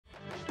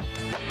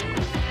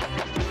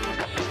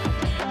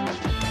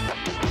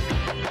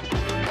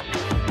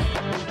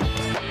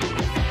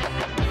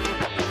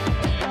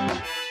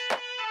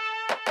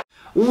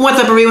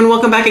What's up everyone,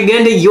 welcome back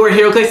again to your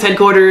Heroclix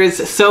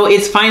headquarters. So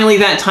it's finally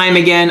that time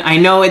again. I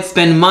know it's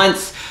been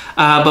months,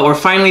 but we're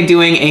finally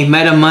doing a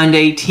Meta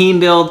Monday team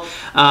build,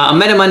 a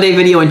Meta Monday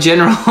video in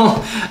general.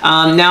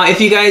 Now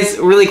if you guys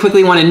really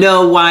quickly want to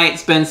know why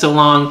it's been so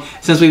long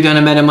since we've done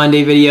a Meta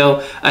Monday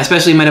video,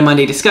 especially Meta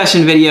Monday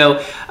discussion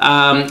video,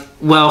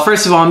 well,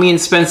 first of all, me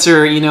and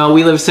Spencer,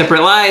 we live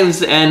separate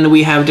lives and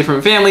we have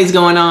different families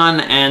going on,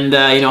 and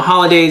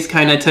holidays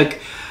kind of took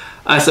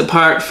us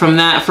apart from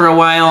that for a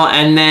while,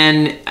 and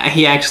then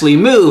he actually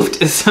moved.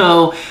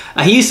 So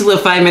he used to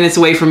live 5 minutes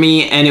away from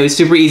me, and it was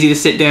super easy to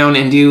sit down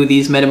and do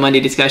these Meta Monday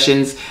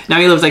discussions. Now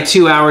he lives like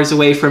 2 hours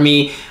away from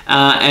me,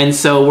 and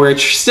so we're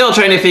still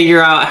trying to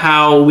figure out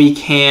how we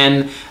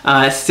can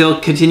still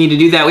continue to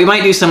do that. We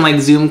might do some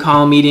like Zoom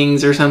call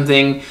meetings or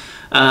something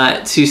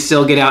to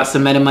still get out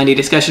some Meta Monday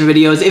discussion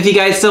videos. If you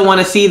guys still want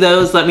to see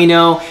those, let me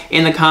know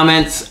in the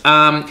comments.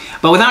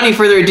 But without any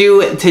further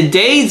ado,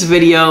 today's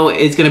video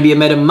is going to be a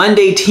Meta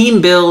Monday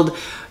team build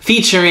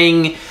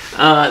featuring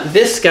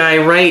this guy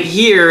right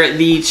here,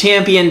 the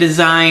champion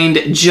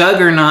designed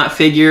Juggernaut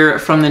figure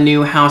from the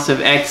new House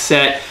of X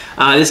set.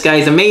 This guy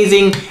is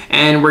amazing,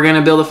 and we're going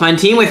to build a fun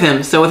team with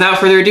him. So without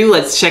further ado,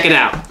 let's check it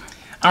out.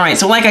 Alright,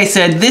 so like I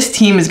said, this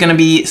team is going to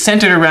be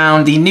centered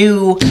around the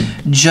new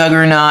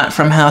Juggernaut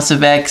from House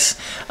of X.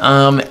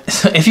 So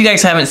if you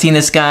guys haven't seen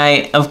this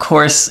guy, of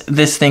course,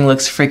 this thing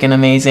looks freaking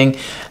amazing.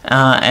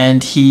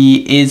 And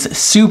he is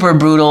super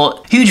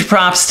brutal. Huge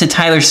props to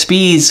Tyler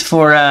Spees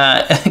for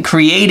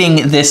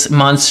creating this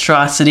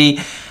monstrosity.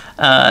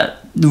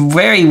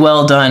 Very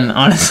well done,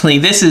 honestly.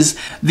 This is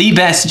the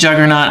best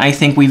Juggernaut I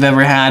think we've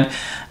ever had.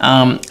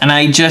 And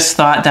I just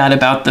thought that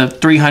about the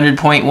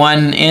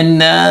 300.1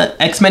 in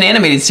X-Men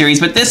Animated Series,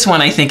 but this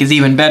one I think is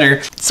even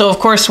better. So of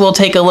course we'll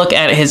take a look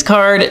at his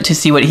card to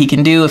see what he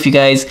can do if you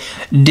guys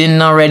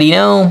didn't already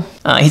know.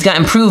 He's got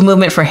improved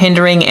movement for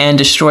hindering and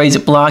destroys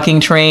blocking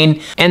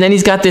terrain. And then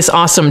he's got this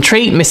awesome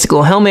trait,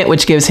 Mystical Helmet,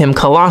 which gives him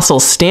colossal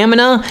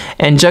stamina,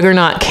 and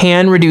Juggernaut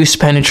can reduce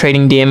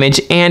penetrating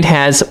damage and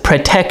has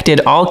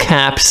protected, all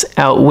caps,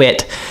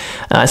 outwit.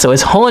 So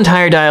his whole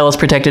entire dial is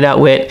protected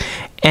outwit,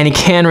 and he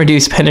can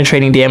reduce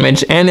penetrating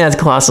damage and has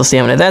colossal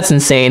stamina. That's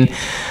insane.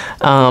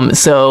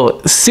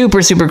 So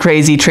super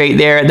crazy trait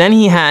there. Then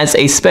he has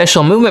a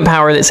special movement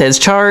power that says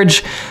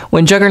charge.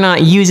 When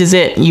Juggernaut uses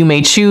it, you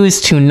may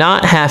choose to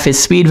not have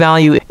his speed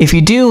value. If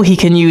you do, he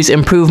can use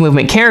improved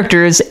movement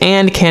characters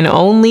and can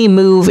only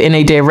move in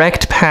a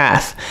direct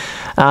path.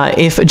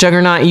 If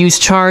Juggernaut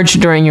used charge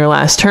during your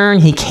last turn,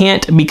 he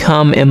can't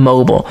become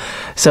immobile.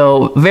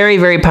 So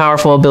very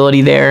powerful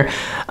ability there.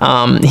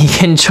 He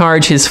can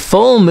charge his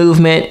full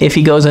movement if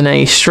he goes in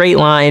a straight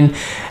line,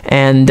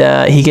 and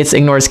he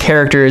ignores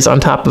characters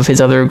on top of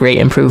his other great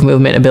improved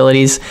movement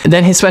abilities.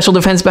 Then his special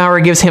defense power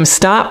gives him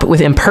stop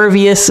with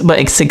impervious, but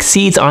it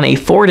succeeds on a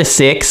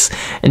 4/6.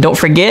 And don't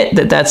forget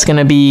that that's going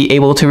to be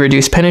able to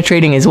reduce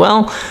penetrating as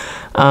well.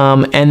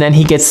 And then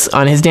he gets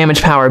on his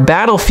damage power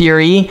Battle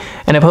Fury,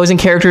 and opposing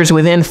characters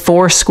within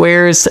 4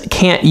 squares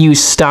can't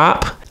use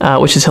stop,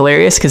 which is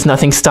hilarious because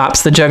nothing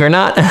stops the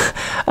Juggernaut.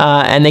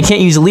 And they can't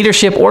use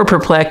leadership or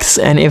perplex,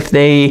 and if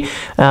they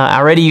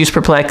already use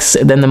perplex,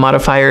 then the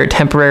modifier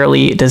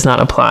temporarily does not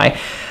apply.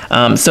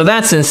 So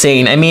that's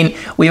insane. I mean,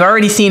 we've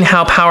already seen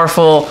how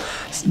powerful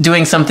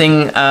doing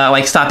something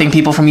like stopping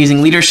people from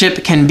using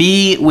leadership can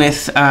be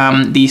with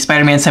the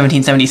Spider-Man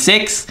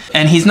 1776,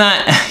 and he's not,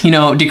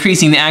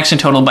 decreasing the action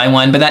total by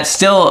 1, but that's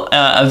still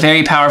a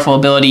very powerful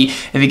ability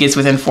if he gets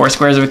within 4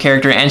 squares of a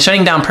character. And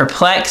shutting down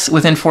perplex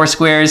within 4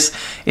 squares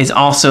is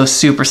also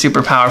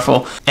super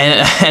powerful.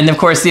 And of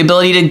course, the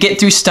ability to get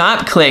through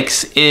stop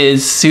clicks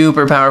is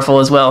super powerful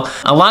as well.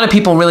 A lot of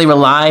people really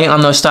rely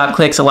on those stop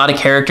clicks. A lot of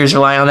characters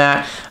rely on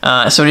that.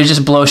 So to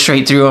just blow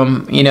straight through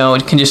them,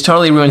 it can just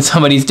totally ruin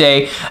somebody's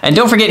day. And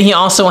don't forget, he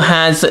also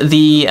has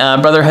the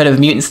Brotherhood of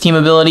Mutants team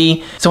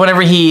ability. So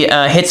whenever he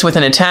hits with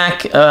an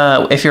attack,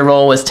 if your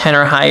roll was 10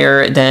 or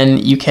higher, then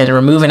you can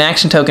remove an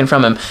action token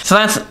from him. So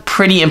that's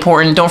pretty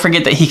important. Don't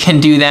forget that he can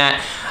do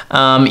that.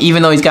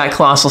 Even though he's got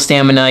colossal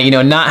stamina,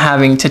 not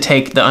having to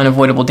take the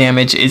unavoidable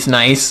damage is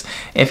nice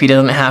if he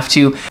doesn't have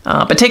to.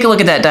 But take a look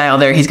at that dial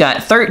there. He's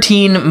got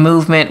 13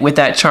 movement with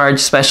that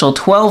charge special,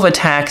 12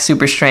 attack,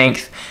 super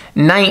strength,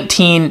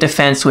 19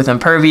 defense with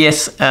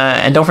impervious,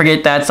 and don't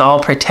forget that's all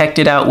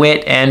protected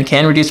outwit and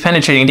can reduce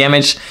penetrating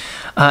damage,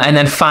 and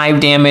then 5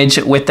 damage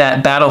with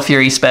that Battle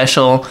Fury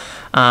special.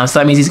 So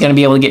that means he's going to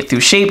be able to get through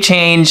shape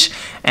change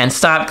and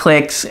stop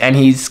clicks, and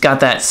he's got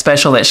that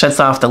special that shuts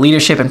off the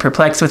leadership and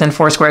perplex within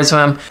 4 squares of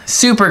him.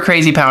 Super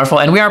crazy powerful,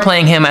 and we are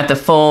playing him at the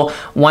full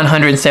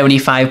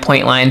 175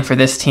 point line for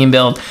this team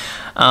build.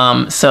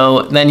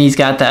 So then he's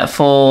got that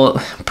full,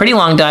 pretty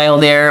long dial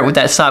there with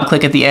that stop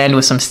click at the end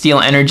with some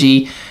steel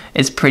energy.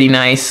 It's pretty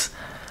nice.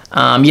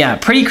 Yeah,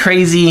 pretty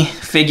crazy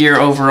figure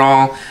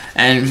overall,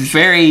 and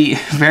very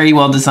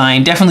well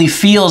designed. Definitely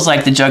feels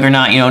like the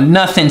Juggernaut.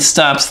 Nothing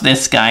stops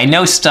this guy.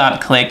 No stop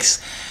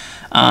clicks.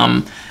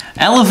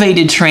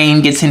 Elevated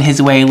terrain gets in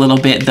his way a little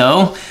bit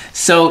though.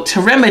 So to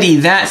remedy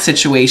that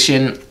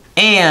situation,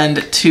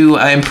 and to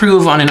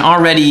improve on an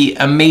already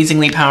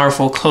amazingly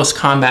powerful close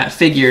combat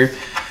figure.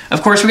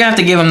 Of course, we're gonna have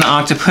to give him the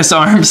octopus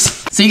arms.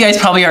 So you guys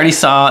probably already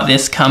saw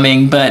this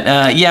coming,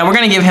 but yeah, we're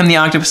gonna give him the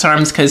octopus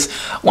arms because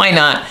why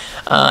not?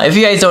 If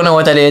you guys don't know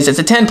what that is, it's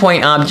a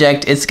 10-point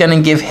object. It's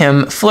gonna give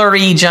him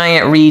flurry,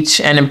 giant reach,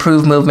 and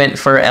improved movement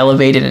for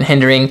elevated and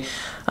hindering.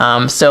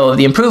 So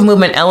the improved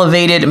movement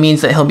elevated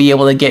means that he'll be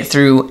able to get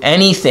through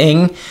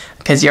anything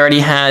because he already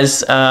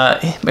has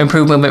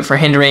improved movement for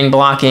hindering,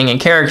 blocking, and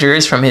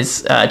characters from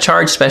his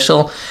charge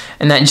special.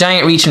 And that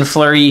giant reach and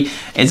flurry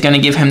is going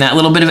to give him that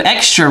little bit of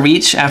extra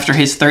reach after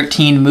his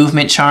 13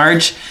 movement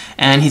charge.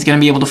 And he's going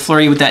to be able to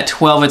flurry with that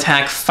 12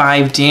 attack,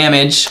 5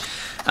 damage.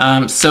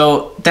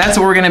 So that's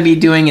what we're going to be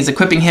doing, is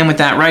equipping him with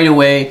that right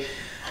away.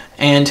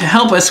 And to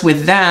help us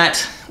with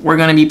that, we're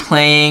going to be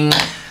playing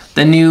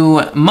the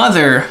new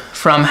Mother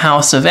from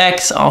House of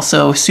X,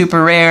 also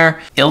super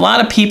rare. A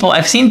lot of people,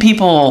 I've seen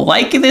people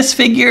like this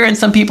figure and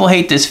some people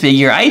hate this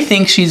figure. I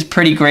think she's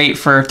pretty great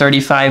for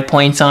 35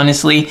 points,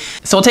 honestly.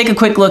 So we'll take a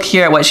quick look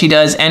here at what she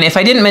does. And if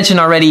I didn't mention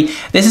already,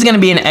 this is gonna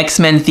be an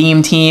X-Men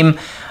theme team.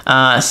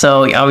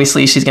 So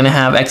obviously she's gonna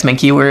have X-Men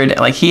keyword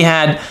like he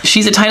had.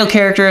 She's a title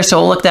character, so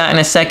we'll look at that in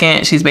a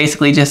second. She's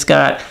basically just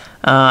got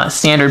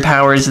standard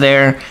powers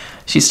there.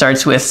 She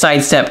starts with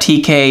Sidestep,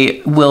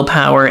 TK,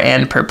 Willpower,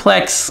 and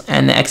Perplex,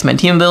 and the X-Men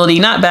team ability.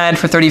 Not bad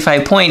for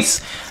 35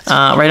 points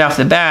right off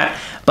the bat,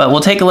 but we'll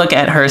take a look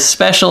at her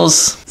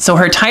specials. So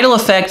her title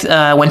effect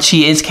when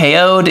she is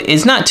KO'd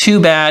is not too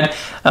bad.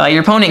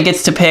 Your opponent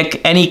gets to pick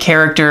any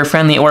character,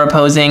 friendly or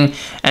opposing,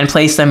 and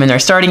place them in their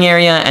starting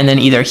area, and then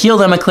either heal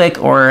them a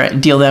click or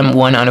deal them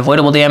 1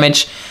 unavoidable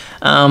damage.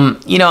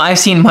 You know, I've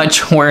seen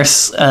much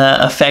worse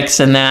effects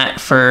than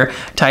that for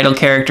title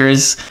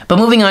characters. But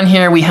moving on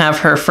here, we have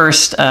her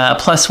first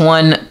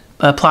 +1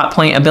 plot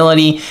point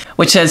ability,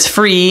 which says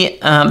free.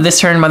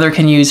 This turn, Mother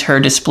can use her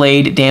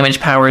displayed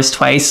damage powers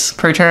twice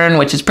per turn,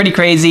 which is pretty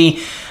crazy.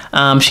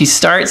 She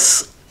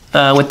starts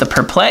with the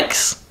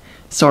Perplex,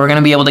 so we're going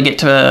to be able to get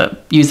to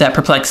use that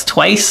Perplex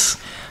twice.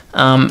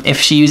 If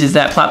she uses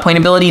that plot point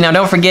ability. Now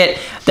don't forget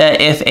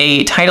that if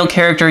a title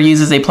character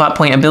uses a plot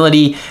point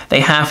ability, they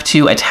have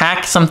to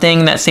attack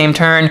something that same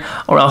turn,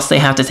 or else they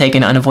have to take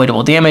an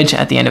unavoidable damage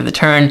at the end of the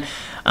turn.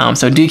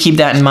 So do keep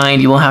that in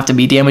mind. You will have to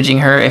be damaging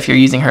her if you're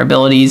using her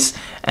abilities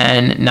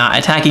and not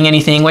attacking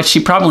anything, which she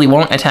probably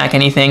won't attack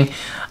anything.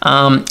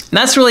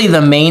 That's really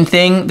the main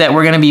thing that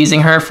we're going to be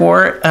using her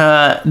for.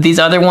 These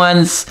other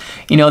ones,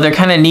 you know, they're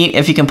kind of neat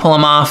if you can pull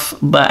them off,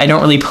 but I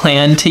don't really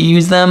plan to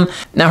use them.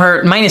 Now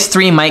her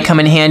 -3 might come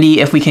in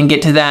handy if we can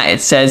get to that.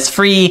 It says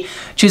free,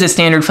 choose a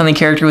standard friendly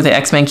character with the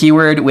X-Men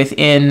keyword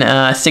within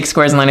 6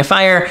 squares in line of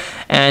fire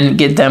and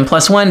get them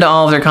 +1 to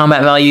all of their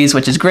combat values,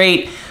 which is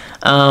great.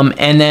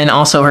 And then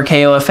also her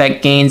KO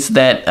effect gains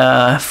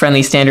that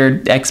friendly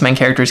standard X-Men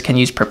characters can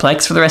use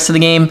Perplex for the rest of the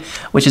game,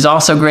 which is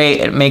also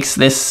great. It makes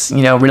this,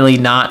 you know, really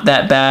not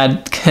that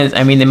bad, because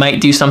I mean they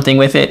might do something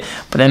with it,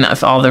 but then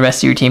if all the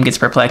rest of your team gets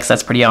Perplex,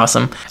 that's pretty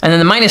awesome. And then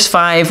the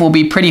 -5 will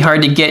be pretty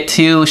hard to get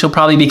to. She'll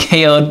probably be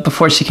KO'd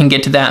before she can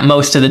get to that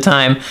most of the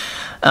time.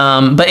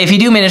 But if you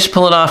do manage to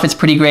pull it off, it's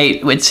pretty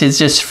great, which is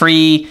just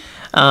free.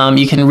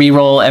 You can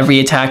re-roll every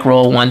attack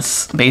roll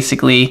once,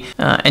 basically.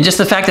 And just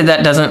the fact that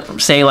that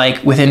doesn't say, like,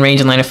 within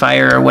range and line of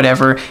fire or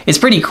whatever is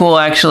pretty cool,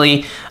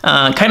 actually.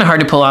 Kind of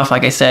hard to pull off,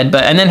 like I said.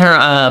 But and then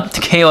her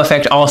KO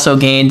effect also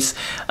gains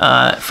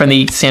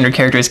friendly standard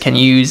characters can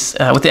use,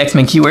 with the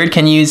X-Men keyword,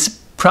 can use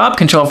prop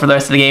control for the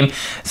rest of the game.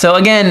 So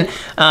again,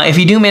 if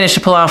you do manage to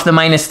pull off the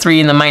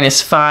 -3 and the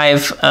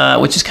 -5,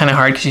 which is kind of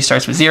hard because she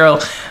starts with 0,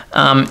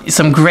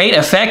 some great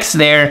effects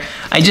there.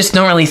 I just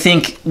don't really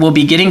think we'll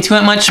be getting to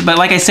it much, but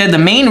like I said, the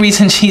main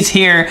reason she's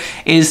here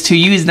is to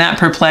use that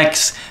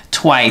Perplex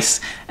twice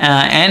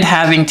and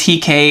having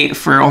TK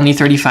for only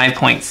 35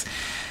 points.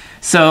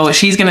 So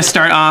she's going to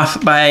start off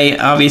by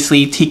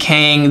obviously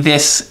TKing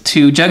this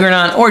to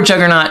Juggernaut or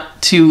Juggernaut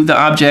to the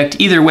object,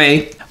 either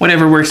way,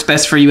 whatever works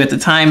best for you at the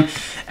time,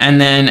 and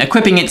then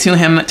equipping it to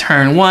him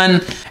turn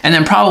 1, and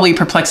then probably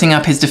perplexing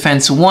up his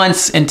defense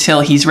once until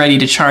he's ready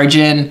to charge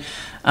in,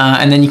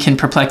 and then you can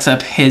perplex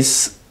up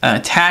his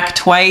attack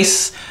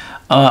twice,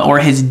 or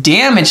his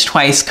damage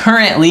twice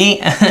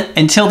currently,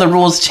 until the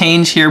rules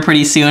change here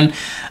pretty soon.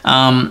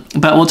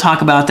 But we'll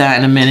talk about that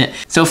in a minute.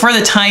 So for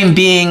the time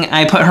being,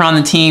 I put her on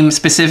the team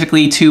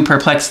specifically to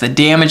perplex the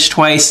damage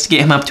twice, to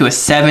get him up to a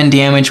 7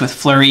 damage with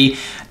Flurry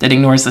that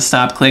ignores the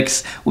stop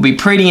clicks. Will be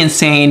pretty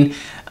insane.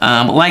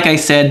 Like I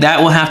said,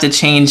 that will have to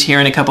change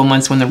here in a couple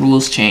months when the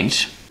rules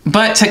change.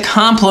 But to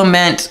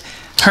complement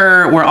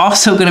her, we're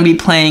also going to be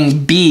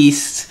playing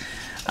Beast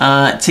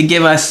to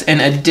give us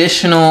an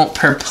additional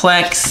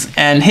perplex,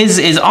 and his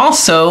is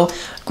also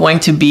going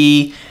to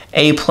be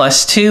a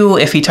 +2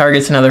 if he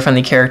targets another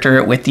friendly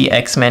character with the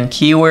X-Men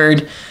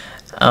keyword.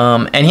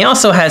 And he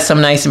also has some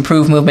nice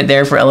improved movement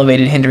there for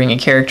elevated, hindering, and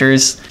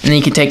characters. And then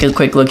you can take a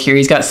quick look here.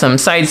 He's got some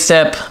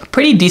sidestep,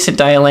 pretty decent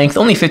dial length,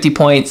 only 50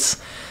 points.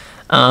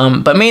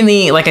 But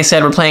mainly, like I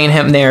said, we're playing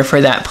him there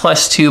for that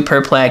 +2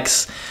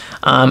 perplex.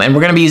 And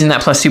we're going to be using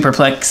that +2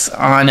 perplex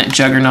on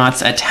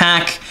Juggernaut's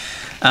attack.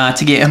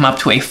 to get him up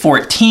to a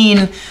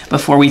 14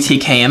 before we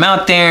TK him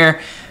out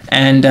there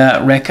and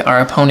wreck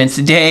our opponent's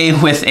day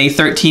with a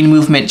 13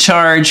 movement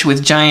charge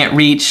with giant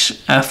reach,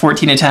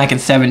 14 attack and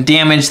 7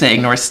 damage that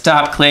ignores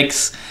stop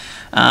clicks.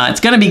 It's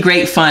going to be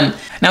great fun.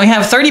 Now we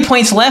have 30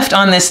 points left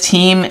on this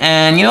team,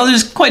 and you know,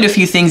 there's quite a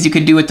few things you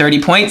could do with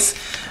 30 points.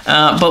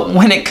 But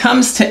when it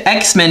comes to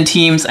X-Men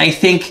teams, I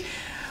think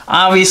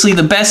obviously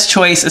the best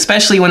choice,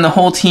 especially when the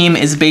whole team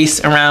is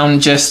based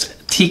around just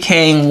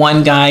TKing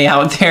one guy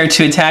out there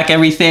to attack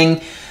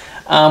everything,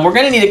 we're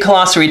going to need a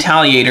Colossal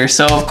Retaliator.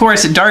 So of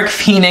course Dark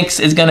Phoenix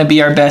is going to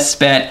be our best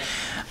bet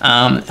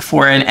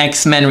for an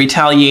X-Men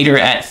Retaliator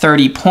at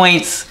 30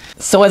 points.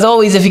 So as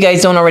always, if you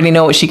guys don't already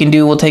know what she can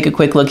do, we'll take a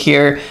quick look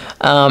here.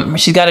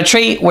 She's got a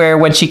trait where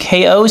when she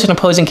KOs an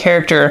opposing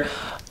character,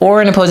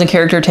 or an opposing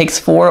character takes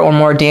 4 or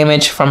more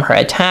damage from her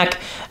attack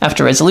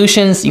after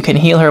resolutions, you can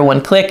heal her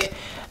 1 click.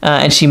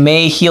 And she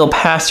may heal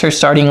past her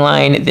starting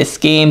line this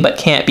game, but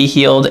can't be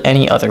healed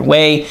any other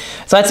way.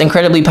 So that's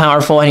incredibly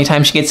powerful.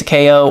 Anytime she gets a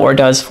KO or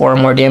does 4 or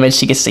more damage,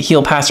 she gets to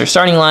heal past her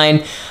starting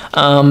line.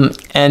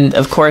 And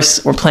of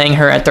course, we're playing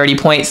her at 30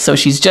 points, so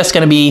she's just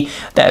going to be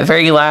that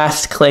very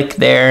last click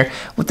there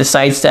with the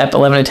sidestep,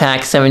 11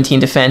 attack,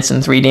 17 defense,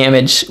 and 3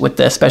 damage with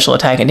the special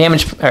attack and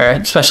damage,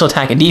 or special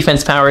attack and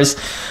defense powers.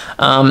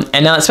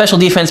 And now that special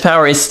defense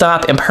power is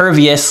Stop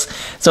Impervious.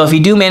 So if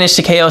you do manage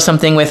to KO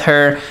something with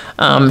her,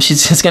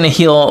 she's just going to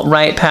heal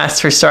right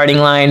past her starting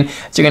line.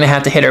 So you're going to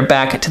have to hit her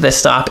back to the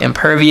Stop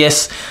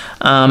Impervious.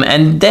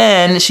 And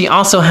then she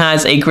also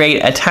has a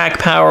great attack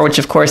power, which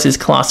of course is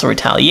Colossal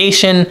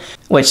Retaliation,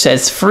 which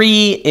says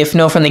free. If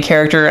no friendly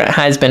character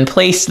has been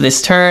placed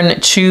this turn,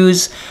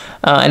 choose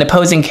an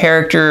opposing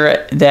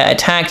character that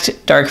attacked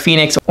Dark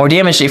Phoenix or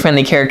damaged a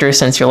friendly character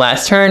since your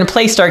last turn.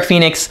 Place Dark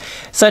Phoenix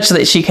such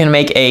that she can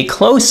make a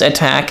close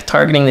attack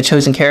targeting the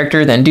chosen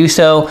character, then do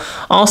so.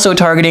 Also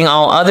targeting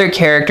all other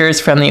characters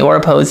friendly or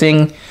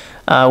opposing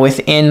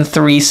within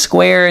 3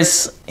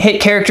 squares. Hit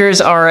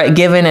characters are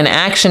given an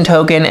action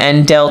token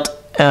and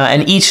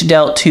each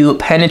dealt 2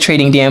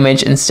 penetrating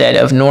damage instead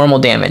of normal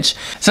damage.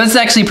 So that's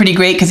actually pretty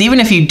great, because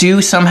even if you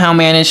do somehow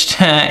manage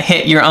to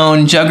hit your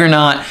own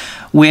Juggernaut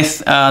with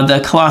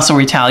the Colossal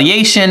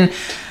Retaliation,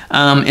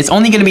 it's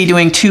only going to be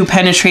doing 2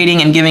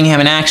 penetrating and giving him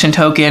an action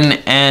token,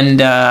 and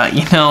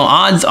you know,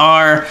 odds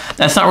are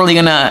that's not really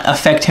going to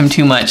affect him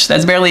too much.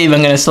 That's barely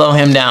even going to slow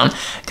him down,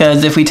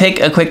 because if we take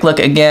a quick look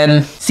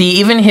again, see,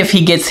 even if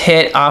he gets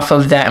hit off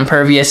of that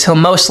Impervious, he'll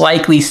most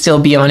likely still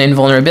be on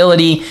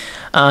Invulnerability.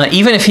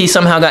 Even if he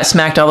somehow got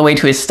smacked all the way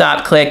to his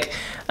stop click,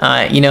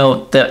 you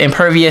know, the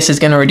Impervious is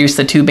going to reduce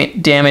the 2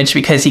 damage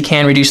because he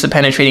can reduce the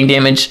penetrating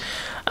damage.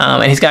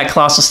 And he's got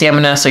Colossal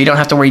Stamina, so you don't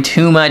have to worry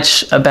too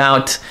much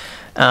about,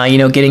 you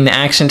know, getting the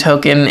action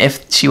token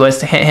if she was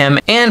to hit him.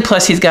 And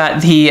plus he's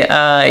got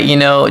the, you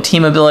know,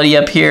 team ability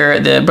up here,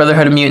 the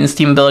Brotherhood of Mutants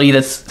team ability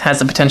that has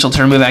the potential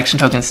to remove action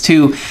tokens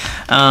too.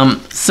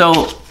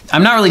 So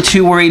I'm not really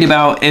too worried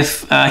about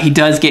if he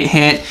does get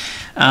hit.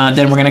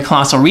 Then we're going to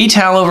Colossal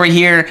Retail over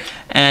here,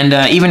 and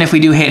even if we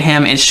do hit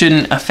him, it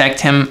shouldn't affect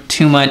him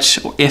too much,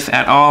 if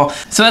at all.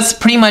 So that's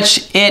pretty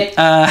much it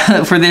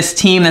for this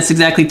team. That's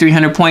exactly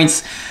 300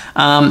 points.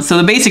 So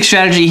the basic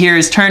strategy here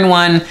is turn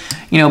 1,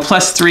 you know,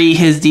 +3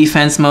 his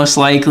defense most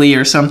likely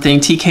or something.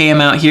 TK him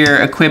out here,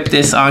 equip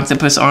this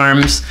Octopus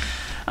Arms.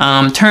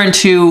 Turn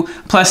 2,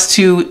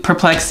 +2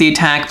 perplex the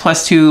attack,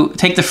 +2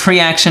 take the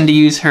free action to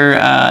use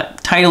her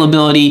title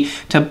ability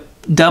to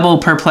double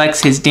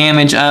perplex his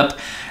damage up.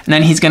 And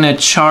then he's going to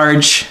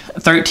charge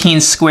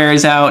 13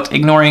 squares out,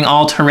 ignoring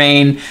all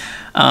terrain,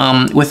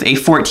 with a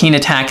 14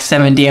 attack,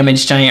 7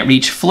 damage giant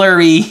reach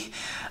flurry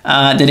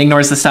that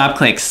ignores the stop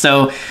clicks.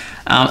 So,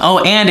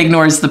 oh, and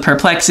ignores the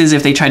perplexes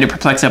if they try to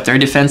perplex up their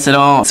defense at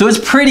all. So it's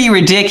pretty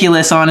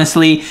ridiculous,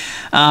 honestly.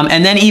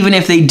 And then even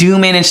if they do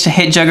manage to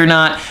hit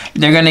Juggernaut,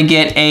 they're going to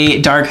get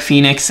a Dark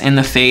Phoenix in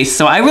the face.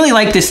 So I really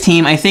like this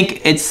team. I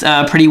think it's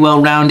pretty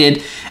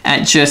well-rounded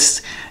at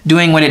just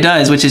doing what it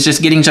does, which is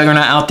just getting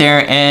Juggernaut out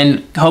there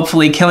and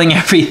hopefully killing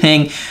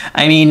everything.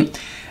 I mean,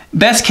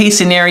 best case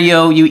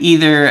scenario, you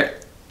either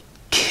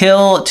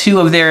kill 2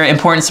 of their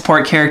important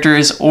support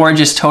characters or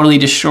just totally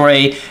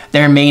destroy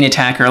their main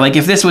attacker. Like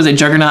if this was a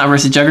Juggernaut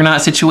versus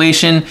Juggernaut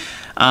situation,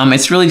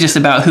 it's really just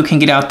about who can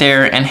get out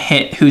there and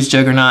hit who's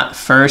Juggernaut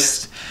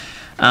first.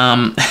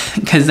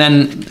 Because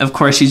then, of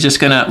course, he's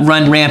just going to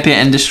run rampant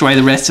and destroy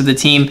the rest of the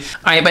team.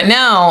 All right, but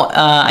now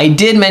I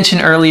did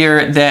mention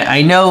earlier that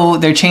I know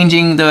they're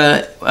changing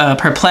the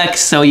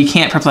perplex, so you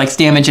can't perplex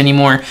damage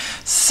anymore.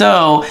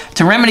 So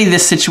to remedy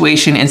this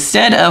situation,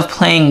 instead of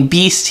playing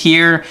Beast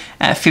here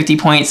at 50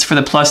 points for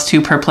the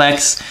 +2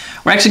 perplex,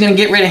 we're actually going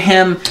to get rid of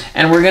him,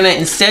 and we're going to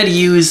instead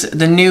use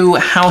the new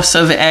House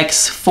of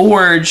X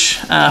Forge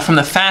from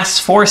the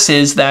Fast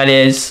Forces, that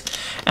is,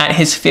 at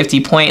his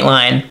 50-point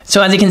line.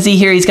 So as you can see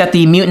here, he's got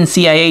the Mutant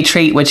CIA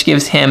trait, which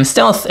gives him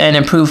stealth and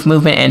improved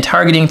movement and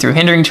targeting through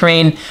hindering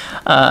terrain,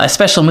 a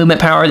special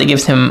movement power that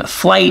gives him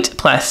flight,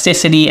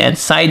 plasticity, and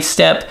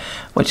sidestep,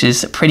 which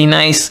is pretty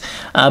nice.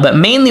 But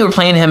mainly we're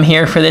playing him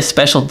here for this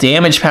special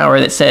damage power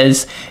that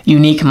says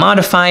unique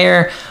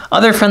modifier.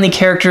 Other friendly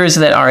characters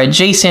that are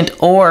adjacent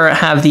or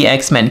have the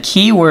X-Men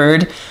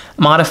keyword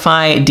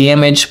modify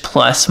damage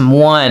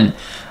 +1.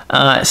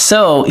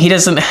 So he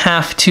doesn't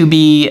have to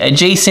be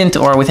adjacent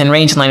or within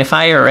range, line of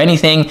fire, or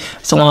anything,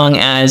 so long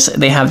as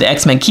they have the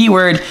X-Men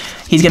keyword.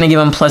 He's going to give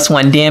him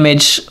 +1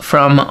 damage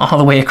from all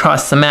the way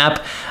across the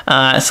map.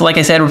 So like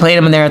I said, we're playing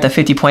him in there at the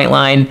 50-point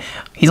line.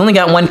 He's only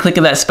got 1 click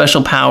of that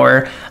special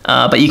power,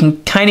 but you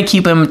can kind of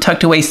keep him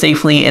tucked away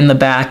safely in the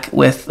back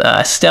with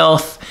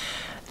stealth,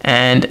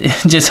 and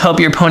just hope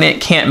your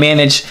opponent can't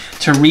manage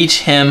to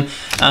reach him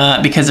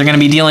because they're going to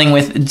be dealing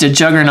with the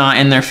Juggernaut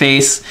in their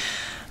face.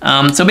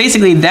 So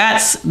basically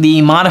that's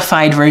the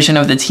modified version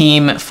of the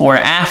team for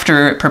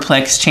after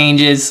Perplex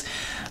changes.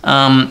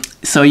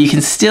 So you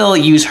can still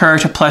use her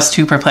to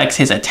 +2 Perplex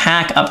his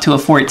attack up to a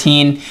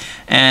 14,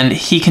 and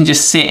he can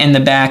just sit in the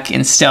back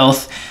in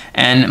stealth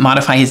and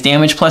modify his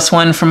damage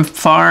 +1 from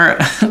far,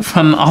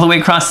 from all the way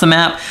across the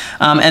map.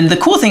 And the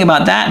cool thing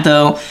about that,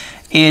 though,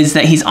 is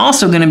that he's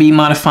also going to be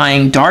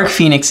modifying Dark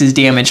Phoenix's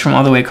damage from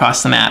all the way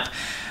across the map.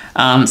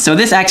 So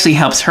this actually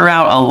helps her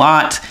out a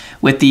lot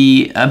with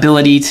the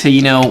ability to,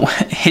 you know,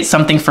 hit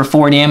something for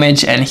 4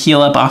 damage and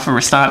heal up off of her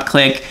stop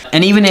click.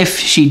 And even if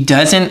she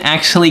doesn't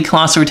actually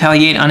Colossal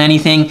Retaliate on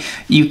anything,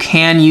 you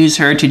can use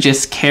her to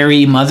just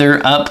carry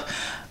Mother up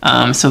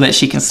so that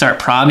she can start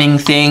probbing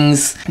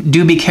things.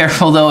 Do be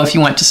careful though, if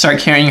you want to start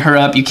carrying her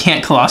up, you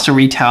can't Colossal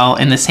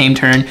Retaliate in the same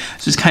turn.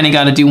 So just kind of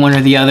got to do one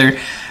or the other.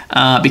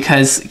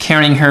 Because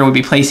carrying her would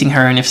be placing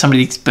her, and if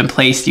somebody's been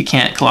placed, you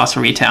can't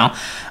Colossal Retaliate.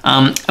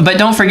 But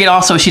don't forget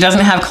also, she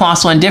doesn't have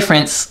Colossal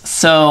Indifference,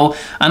 so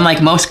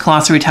unlike most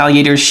Colossal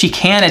Retaliators, she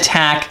can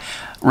attack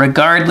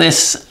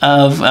regardless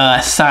of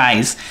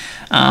size.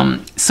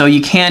 So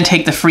you can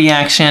take the free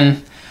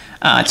action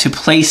to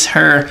place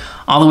her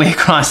all the way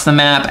across the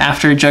map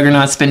after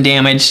Juggernaut's been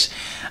damaged.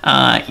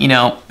 You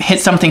know, hit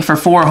something for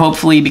 4,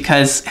 hopefully,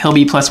 because he'll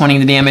be +1ing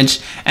the damage,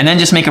 and then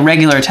just make a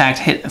regular attack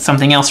to hit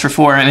something else for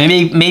 4,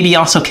 and maybe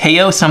also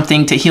KO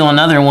something to heal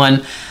another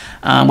one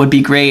would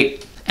be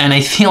great. And I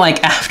feel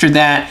like after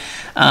that,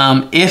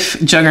 if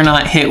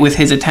Juggernaut hit with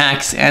his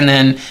attacks, and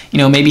then, you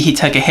know, maybe he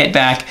took a hit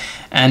back,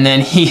 and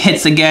then he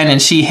hits again,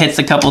 and she hits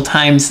a couple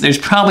times, there's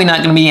probably not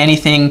going to be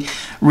anything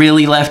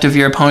really left of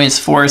your opponent's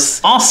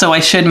force. Also, I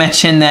should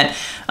mention that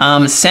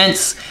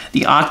since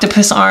the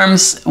Octopus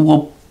arms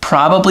will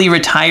probably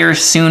retire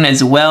soon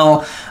as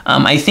well,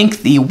 I think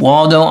the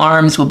Waldo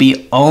arms will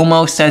be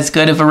almost as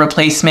good of a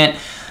replacement.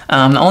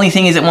 The only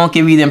thing is it won't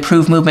give you the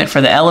improved movement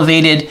for the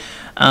elevated.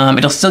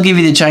 It'll still give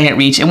you the giant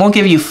reach. It won't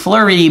give you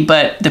flurry,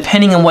 but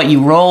depending on what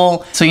you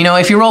roll. So, you know,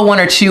 if you roll 1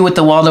 or 2 with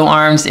the Waldo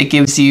arms, it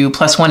gives you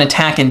 +1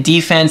 attack and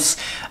defense,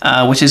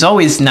 which is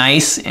always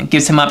nice. It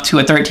gives him up to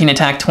a 13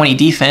 attack, 20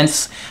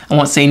 defense. I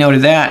won't say no to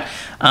that.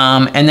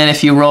 And then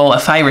if you roll a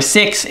 5 or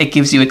 6, it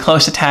gives you a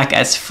close attack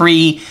as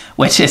free,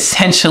 which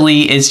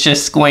essentially is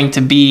just going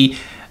to be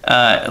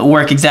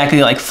work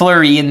exactly like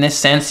Flurry in this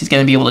sense. He's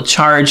going to be able to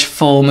charge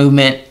full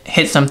movement,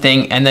 hit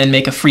something, and then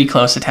make a free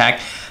close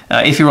attack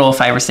if you roll a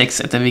 5 or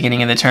 6 at the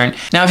beginning of the turn.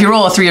 Now, if you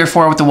roll a 3 or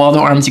 4 with the Waldo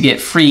arms, you get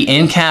free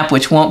in cap,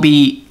 which won't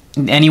be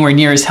anywhere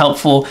near as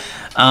helpful.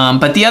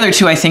 But the other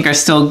 2 I think are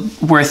still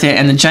worth it,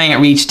 and the giant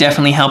reach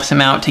definitely helps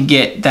him out to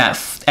get that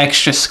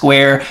extra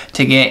square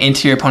to get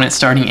into your opponent's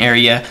starting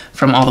area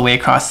from all the way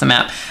across the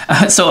map.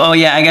 Oh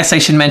yeah, I guess I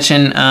should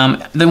mention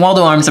the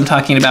Waldo arms I'm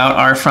talking about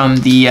are from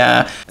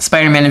the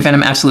Spider-Man and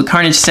Venom Absolute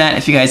Carnage set.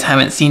 If you guys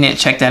haven't seen it,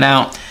 check that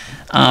out.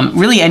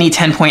 Really any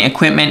 10-point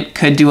equipment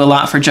could do a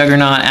lot for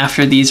Juggernaut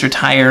after these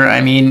retire.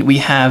 I mean, we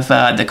have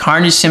the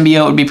Carnage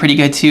symbiote would be pretty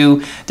good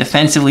too.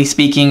 Defensively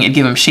speaking, it'd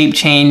give him shape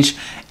change,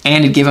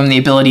 and it'd give him the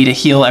ability to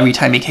heal every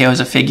time he KOs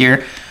a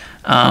figure.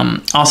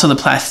 Also, the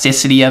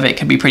plasticity of it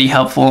could be pretty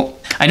helpful.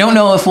 I don't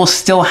know if we'll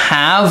still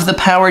have the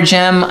Power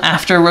Gem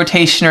after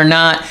rotation or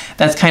not.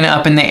 That's kind of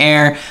up in the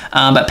air.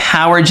 But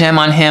Power Gem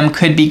on him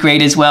could be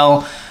great as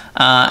well,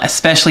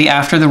 especially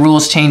after the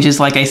rules changes,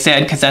 like I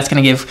said, because that's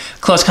going to give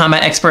Close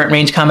Combat Expert,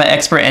 Range Combat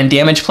Expert, and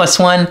Damage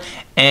 +1.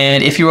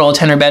 And if you roll a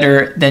 10 or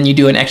better, then you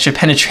do an extra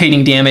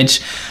penetrating damage.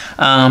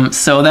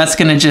 So that's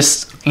going to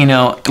just, you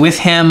know, with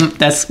him,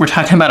 we're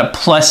talking about a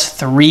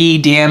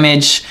 +3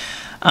 damage.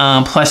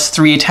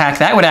 +3 attack.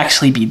 That would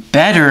actually be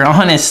better,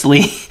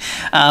 honestly.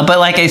 But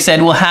like I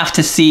said, we'll have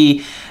to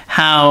see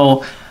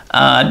how,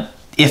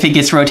 if it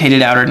gets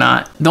rotated out or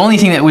not. The only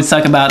thing that would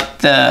suck about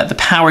the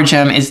Power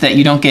Gem is that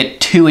you don't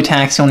get 2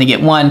 attacks, you only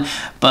get 1.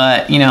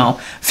 But, you know,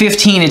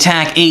 15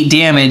 attack, 8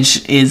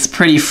 damage is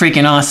pretty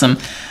freaking awesome.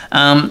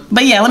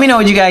 But yeah, let me know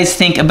what you guys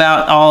think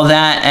about all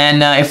that,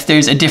 and if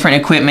there's a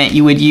different equipment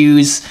you would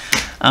use.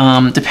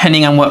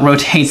 Depending on what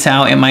rotates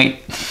out, it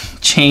might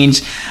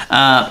change.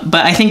 But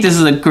I think this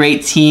is a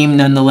great team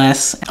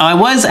nonetheless. I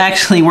was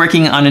actually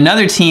working on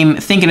another team,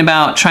 thinking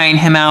about trying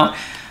him out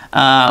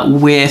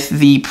with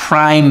the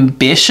Prime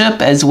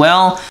Bishop as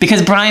well,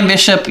 because Prime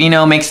Bishop, you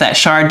know, makes that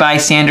shard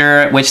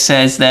bystander, which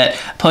says that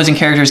opposing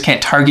characters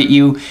can't target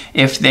you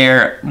if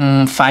they're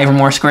 5 or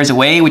more squares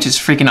away, which is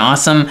freaking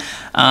awesome.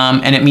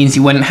 And it means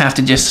you wouldn't have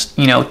to just,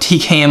 you know,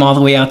 TK them all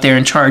the way out there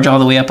and charge all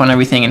the way up on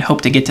everything and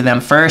hope to get to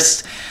them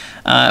first.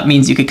 It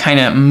means you could kind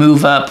of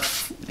move up,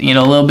 you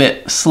know, a little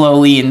bit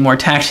slowly and more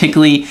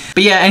tactically.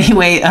 But yeah,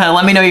 anyway,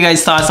 let me know your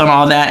guys' thoughts on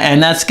all that,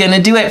 and that's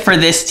gonna do it for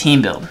this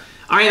team build.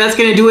 All right, that's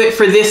gonna do it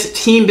for this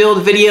team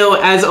build video.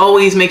 As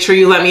always, make sure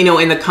you let me know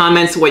in the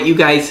comments what you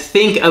guys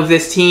think of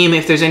this team.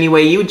 If there's any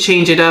way you'd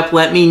change it up,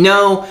 let me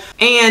know.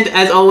 And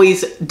as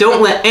always,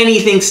 don't let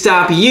anything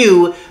stop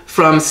you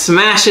from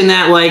smashing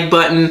that like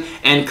button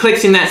and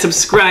clicking that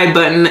subscribe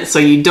button so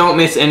you don't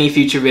miss any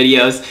future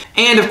videos.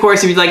 And of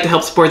course, if you'd like to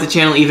help support the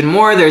channel even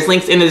more, there's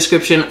links in the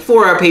description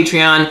for our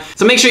Patreon.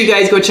 So make sure you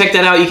guys go check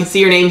that out. You can see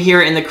your name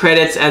here in the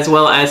credits as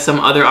well as some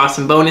other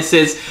awesome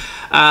bonuses.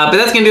 But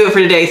that's gonna do it for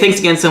today. Thanks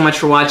again so much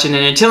for watching,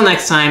 and until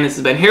next time, this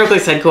has been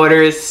Heroclix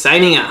Headquarters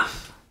signing off.